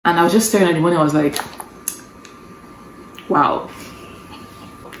And I was just staring at the money. I was like, wow.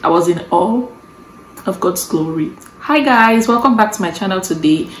 I was in awe of God's glory. Hi guys, welcome back to my channel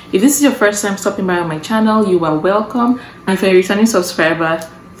today. If this is your first time stopping by on my channel, you are welcome. And if you're a returning subscriber,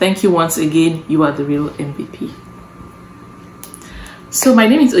 thank you once again. You are the real MVP. So my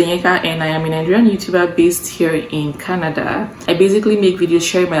name is Onyeka and I am a Nigerian YouTuber based here in Canada. I basically make videos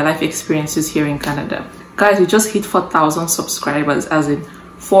sharing my life experiences here in Canada. Guys, we just hit 4,000 subscribers, as in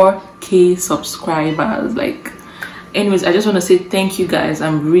 4K subscribers. Like, anyways, I just want to say thank you guys.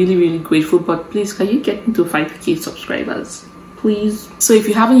 I'm really grateful, but please, can you get into 5K subscribers, please? So if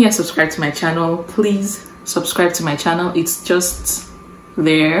you haven't yet subscribed to my channel, please subscribe to my channel. It's just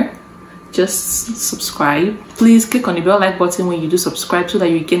there. Just subscribe. Please click on the bell like button when you do subscribe so that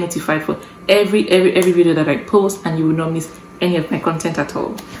you get notified for every video that I post and you will not miss any of my content at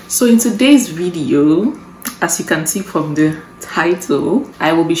all. So in today's video, as you can see from the title,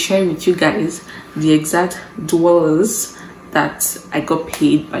 I will be sharing with you guys the exact dollars that I got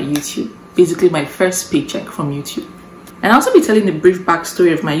paid by YouTube. Basically my first paycheck from YouTube. And I'll also be telling a brief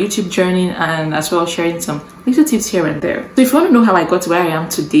backstory of my YouTube journey and as well sharing some little tips here and there. So if you want to know how I got to where I am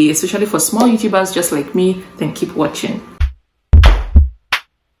today, especially for small YouTubers just like me, then keep watching.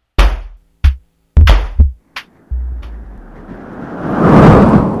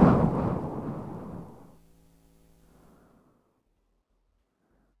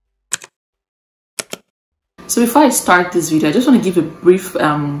 So before I start this video, I just want to give a brief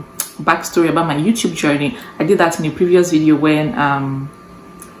backstory about my YouTube journey. I did that in a previous video when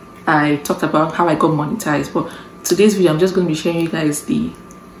I talked about how I got monetized, but today's video I'm just going to be sharing you guys the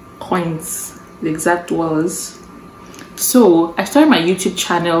coins, the exact dollars. So I started my YouTube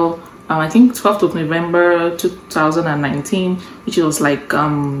channel I think 12th of November 2019, which was like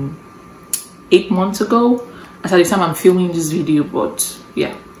 8 months ago at the time I'm filming this video. But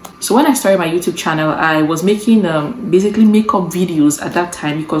yeah, so when I started my YouTube channel, I was making basically makeup videos at that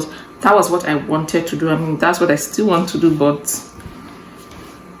time because that was what I wanted to do. I mean, that's what I still want to do, but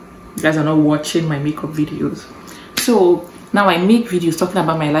you guys are not watching my makeup videos. So now I make videos talking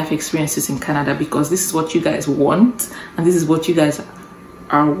about my life experiences in Canada because this is what you guys want and this is what you guys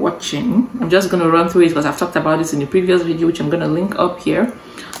are watching. I'm just going to run through it because I've talked about this in the previous video, which I'm going to link up here.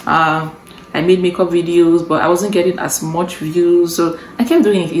 I made makeup videos, but I wasn't getting as much views, so I kept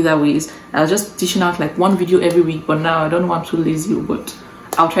doing it either ways. I was just dishing out like one video every week, but now I don't know, I'm too lazy, but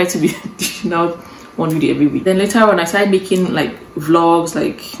I'll try to be dishing out one video every week. Then later on I started making like vlogs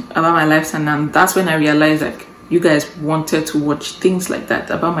like about my life, and that's when I realized like you guys wanted to watch things like that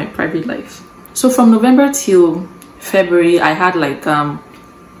about my private life. So from November till February I had like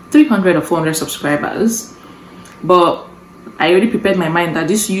 300 or 400 subscribers, but I already prepared my mind that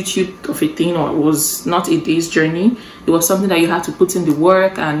this YouTube of a thing was not a day's journey. It was something that you have to put in the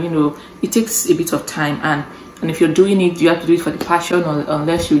work, and you know, it takes a bit of time, and if you're doing it, you have to do it for the passion, or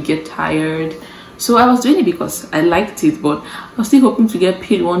unless you get tired. So I was doing it because I liked it, but I was still hoping to get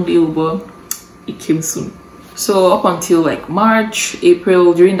paid one day, but it came soon. So up until like March,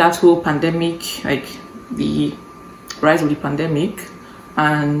 April, during that whole pandemic, like the rise of the pandemic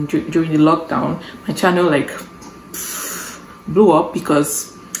and during the lockdown, my channel like blew up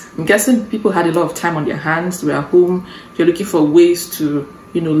because I'm guessing people had a lot of time on their hands. They were at home. They're looking for ways to,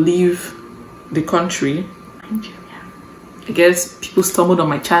 you know, leave the country. I guess people stumbled on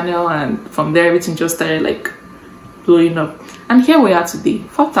my channel, and from there everything just started like blowing up. And here we are today,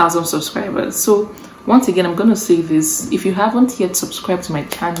 4,000 subscribers. So once again, I'm gonna say this: if you haven't yet subscribed to my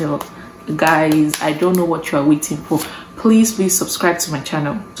channel, guys, I don't know what you are waiting for. Please subscribe to my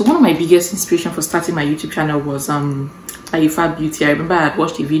channel. So one of my biggest inspiration for starting my YouTube channel was Aifa Beauty. I remember I had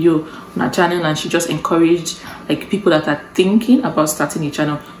watched a video on her channel and she just encouraged like people that are thinking about starting a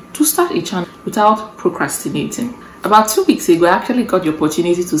channel to start a channel without procrastinating. About 2 weeks ago, I actually got the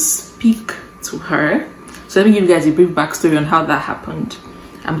opportunity to speak to her. So let me give you guys a brief backstory on how that happened.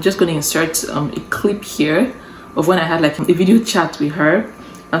 I'm just going to insert a clip here of when I had like a video chat with her.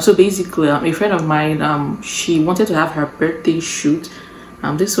 And so basically a friend of mine, she wanted to have her birthday shoot.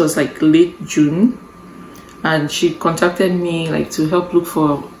 This was like late June, and she contacted me like to help look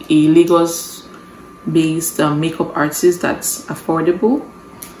for a Lagos based makeup artist that's affordable.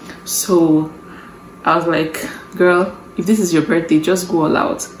 So I was like, girl, if this is your birthday, just go all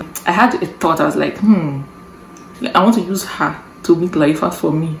out. I had a thought. I was like, I want to use her to make Laifa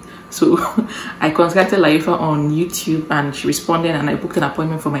for me. So I contacted Laifa on YouTube and she responded, and I booked an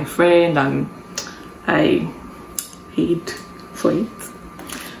appointment for my friend and I paid for it.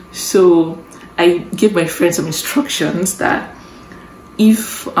 So I gave my friend some instructions that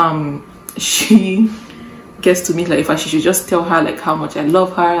if she gets to meet like if I should just tell her like how much I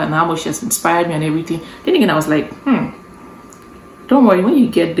love her and how much she has inspired me and everything. Then again, I was like, don't worry, when you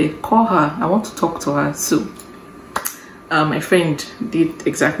get there, call her. I want to talk to her. So my friend did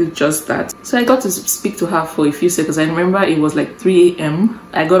exactly just that. So I got to speak to her for a few seconds. I remember it was like 3 a.m.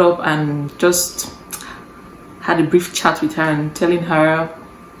 I got up and just had a brief chat with her and telling her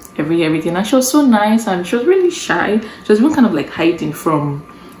everything, and she was so nice and she was really shy. She was even kind of like hiding from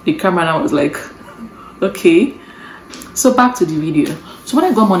the camera, and I was like, okay. So back to the video. So when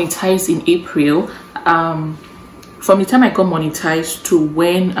I got monetized in April, from the time I got monetized to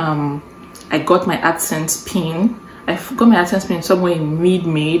when I got my AdSense pin, I got my AdSense pin somewhere in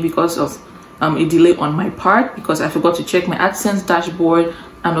mid-May because of a delay on my part, because I forgot to check my AdSense dashboard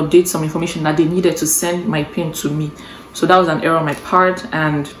and update some information that they needed to send my pin to me. So that was an error on my part.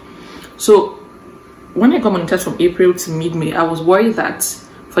 And so when I got monetized from April to mid-May, I was worried that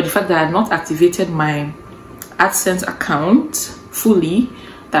for the fact that I had not activated my AdSense account fully,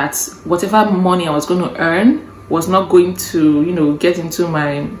 that whatever money I was going to earn was not going to, you know, get into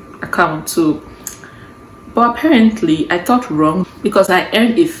my account. So, but apparently I thought wrong, because I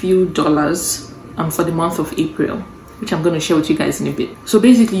earned a few dollars for the month of April, which I'm going to share with you guys in a bit. So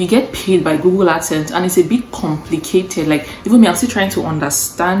basically you get paid by Google AdSense, and it's a bit complicated. Like even me, I'm still trying to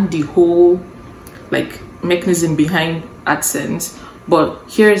understand the whole like mechanism behind AdSense, but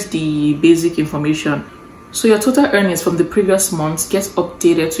here's the basic information. So your total earnings from the previous month gets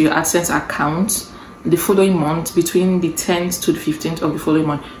updated to your AdSense account the following month between the 10th to the 15th of the following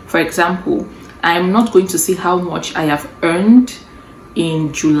month. For example, I am not going to see how much I have earned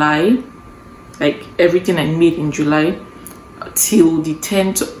in July, like everything I made in July, till the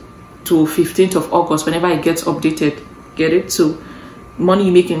 10th to 15th of August, whenever it gets updated. Get it? So money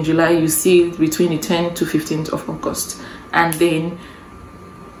you make in July, you see it between the 10th to 15th of August. And then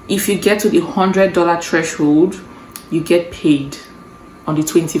if you get to the $100 threshold, you get paid on the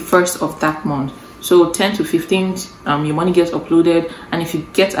 21st of that month. So 10 to 15th, your money gets uploaded, and if you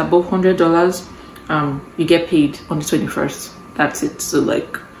get above $100, you get paid on the 21st. That's it. So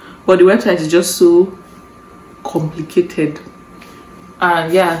like, but the website is just so complicated.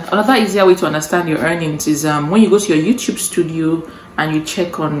 And yeah, another easier way to understand your earnings is when you go to your YouTube studio and you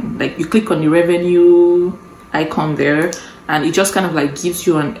check on, like, you click on the revenue icon there, and it just kind of like gives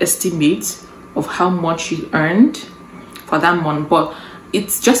you an estimate of how much you earned for that month. But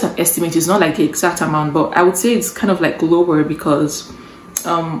it's just an estimate, it's not like the exact amount, but I would say it's kind of like lower, because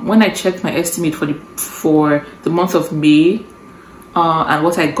when I checked my estimate for the month of May and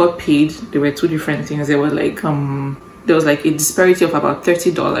what I got paid, there were two different things. There was like a disparity of about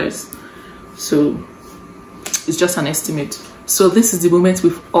 $30. So it's just an estimate. So this is the moment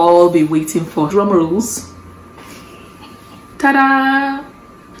we've all been waiting for. Drum rolls. Ta-da!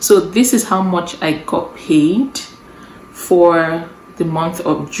 So this is how much I got paid for the month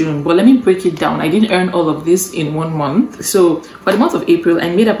of June. But let me break it down. I didn't earn all of this in 1 month. So for the month of April,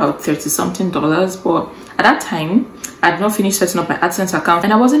 I made about $30-something, but at that time I had not finished setting up my AdSense account,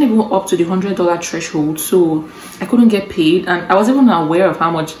 and I wasn't even up to the $100 threshold, so I couldn't get paid. And I wasn't even aware of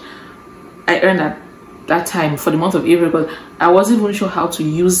how much I earned at that time for the month of April, but I wasn't even sure how to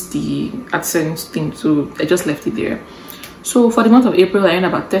use the AdSense thing, so I just left it there. So for the month of April, I earned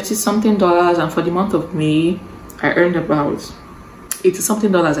about $30-something, and for the month of May, I earned about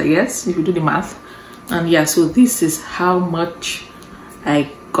 $80-something, I guess, if you do the math. And yeah, so this is how much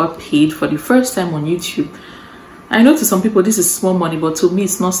I got paid for the first time on YouTube. I know to some people this is small money, but to me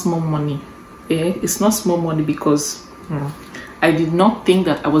it's not small money. It's not small money, because I did not think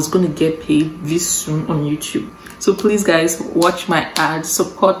that I was going to get paid this soon on YouTube. So please guys, watch my ads,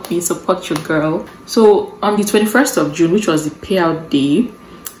 support me, support your girl. So on the 21st of June, which was the payout day,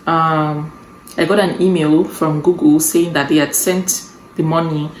 I got an email from Google saying that they had sent the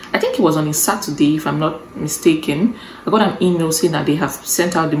money. I think it was on a Saturday, if I'm not mistaken. I got an email saying that they have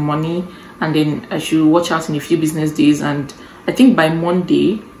sent out the money, and then I should watch out in a few business days. And I think by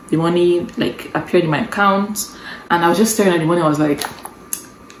Monday the money like appeared in my account, and I was just staring at the money. I was like,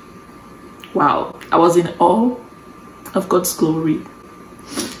 wow. I was in awe of God's glory.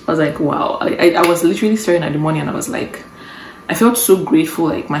 I was like, wow. I was literally staring at the money, and I was like, I felt so grateful.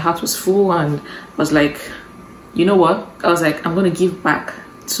 Like my heart was full, and I was like, you know what, I was like, I'm going to give back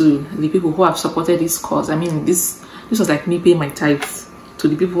to the people who have supported this cause. I mean, this was like me paying my tithes to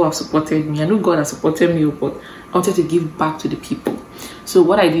the people who have supported me. I know God has supported me, but I wanted to give back to the people. So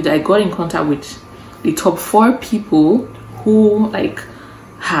what I did, I got in contact with the top 4 people who like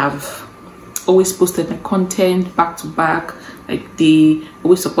have always posted my content back to back. Like they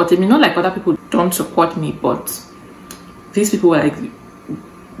always supported me. Not like other people don't support me, but these people were like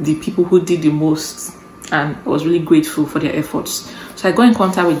the people who did the most and I was really grateful for their efforts. So I got in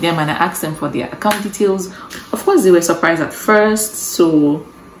contact with them and I asked them for their account details. Of course, they were surprised at first,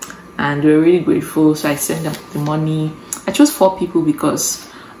 and they were really grateful. So I sent them the money. I chose 4 people because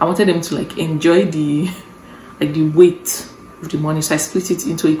I wanted them to like enjoy the weight of the money. So I split it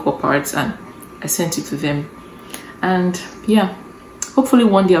into equal parts and I sent it to them. And yeah, hopefully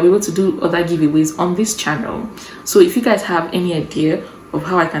one day I'll be able to do other giveaways on this channel. So if you guys have any idea of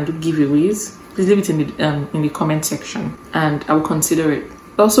how I can do giveaways, please leave it in the comment section and I will consider it.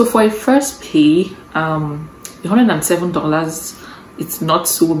 Also, for a first pay, $107, it's not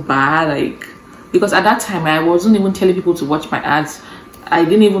so bad, like, because at that time I wasn't even telling people to watch my ads. I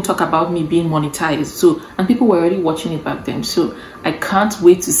didn't even talk about me being monetized, so, and people were already watching it back then. So I can't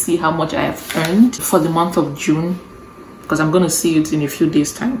wait to see how much I have earned for the month of June, because I'm going to see it in a few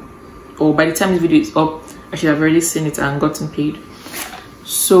days time, or by the time this video is up I should have already seen it and gotten paid.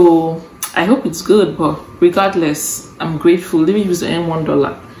 So I hope it's good, but regardless, I'm grateful. Even if it's earn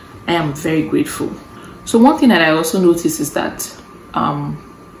 $1, I am very grateful. So one thing that I also noticed is that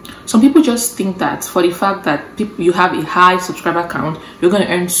some people just think that for the fact that you have a high subscriber count, you're going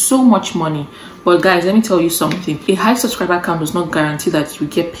to earn so much money. But guys, let me tell you something. A high subscriber count does not guarantee that you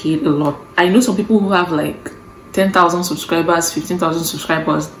get paid a lot. I know some people who have like 10,000 subscribers, 15,000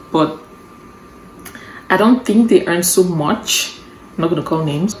 subscribers, but I don't think they earn so much. I'm not going to call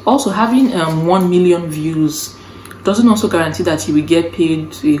names. Also, having 1 million views doesn't also guarantee that you will get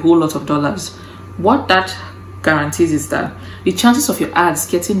paid a whole lot of dollars. What that guarantees is that the chances of your ads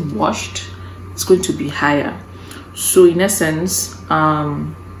getting watched is going to be higher. So in essence,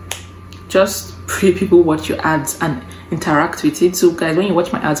 just pray people watch your ads and interact with it. So guys, when you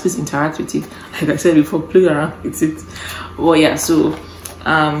watch my ads, please interact with it. Like I said before, play around with it. Well, yeah, so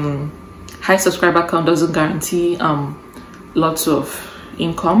high subscriber count doesn't guarantee lots of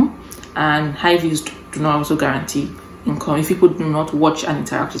income, and high views do not also guarantee income if people do not watch and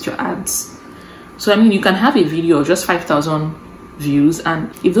interact with your ads. So I mean, you can have a video of just 5,000 views,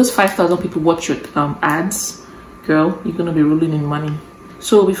 and if those 5,000 people watch your ads, girl, you're gonna be rolling in money.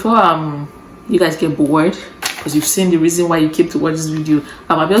 So before you guys get bored, because you've seen the reason why you came to watch this video,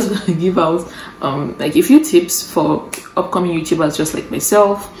 I'm just gonna give out like a few tips for upcoming YouTubers just like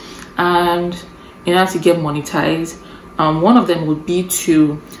myself, and in order to get monetized. One of them would be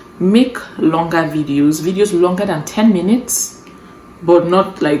to make longer videos longer than 10 minutes, but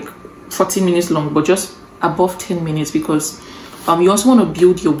not like 40 minutes long, but just above 10 minutes, because you also want to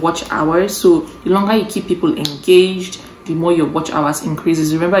build your watch hours. So the longer you keep people engaged, the more your watch hours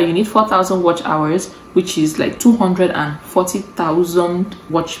increases. Remember, you need 4,000 watch hours, which is like 240,000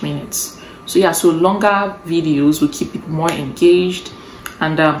 watch minutes. So yeah, so longer videos will keep people more engaged,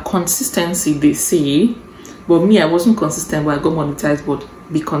 and consistency, they say. But me, I wasn't consistent, but I got monetized. But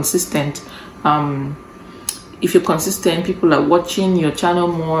be consistent. If you're consistent, people are watching your channel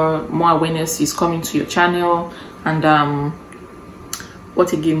more awareness is coming to your channel, and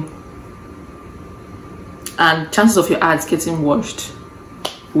what again? And chances of your ads getting watched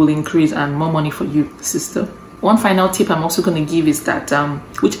will increase, and more money for you, sister. One final tip I'm also going to give is that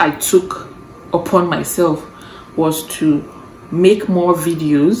which I took upon myself, was to make more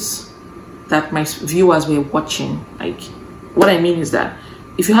videos that my viewers were watching. Like, what I mean is that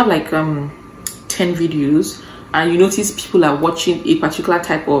if you have like 10 videos and you notice people are watching a particular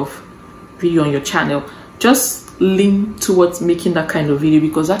type of video on your channel, just lean towards making that kind of video,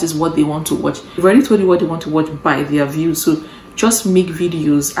 because that is what they want to watch. I've already told you what they want to watch by their views, so just make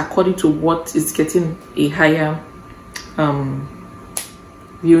videos according to what is getting a higher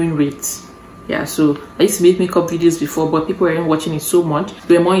viewing rate. Yeah, so I used to make makeup videos before, but people weren't watching it so much.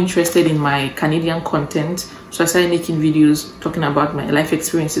 They were more interested in my Canadian content, so I started making videos talking about my life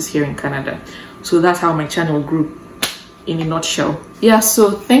experiences here in Canada. So that's how my channel grew in a nutshell. Yeah,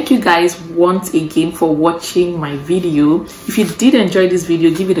 so thank you guys once again for watching my video. If you did enjoy this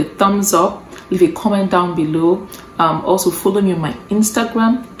video, give it a thumbs up, leave a comment down below. Also follow me on my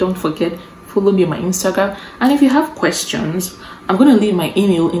Instagram. Don't forget, follow me on my Instagram. And if you have questions, I'm going to leave my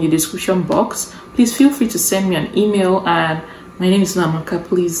email in the description box. Please feel free to send me an email. And my name is not Amaka,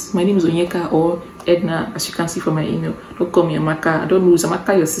 please. My name is Onyeka or Edna, as you can see from my email. Don't call me Amaka. I don't know, is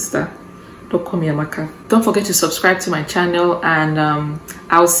Amaka your sister? Don't call me Amaka. Don't forget to subscribe to my channel, and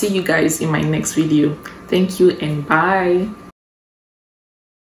I'll see you guys in my next video. Thank you and bye.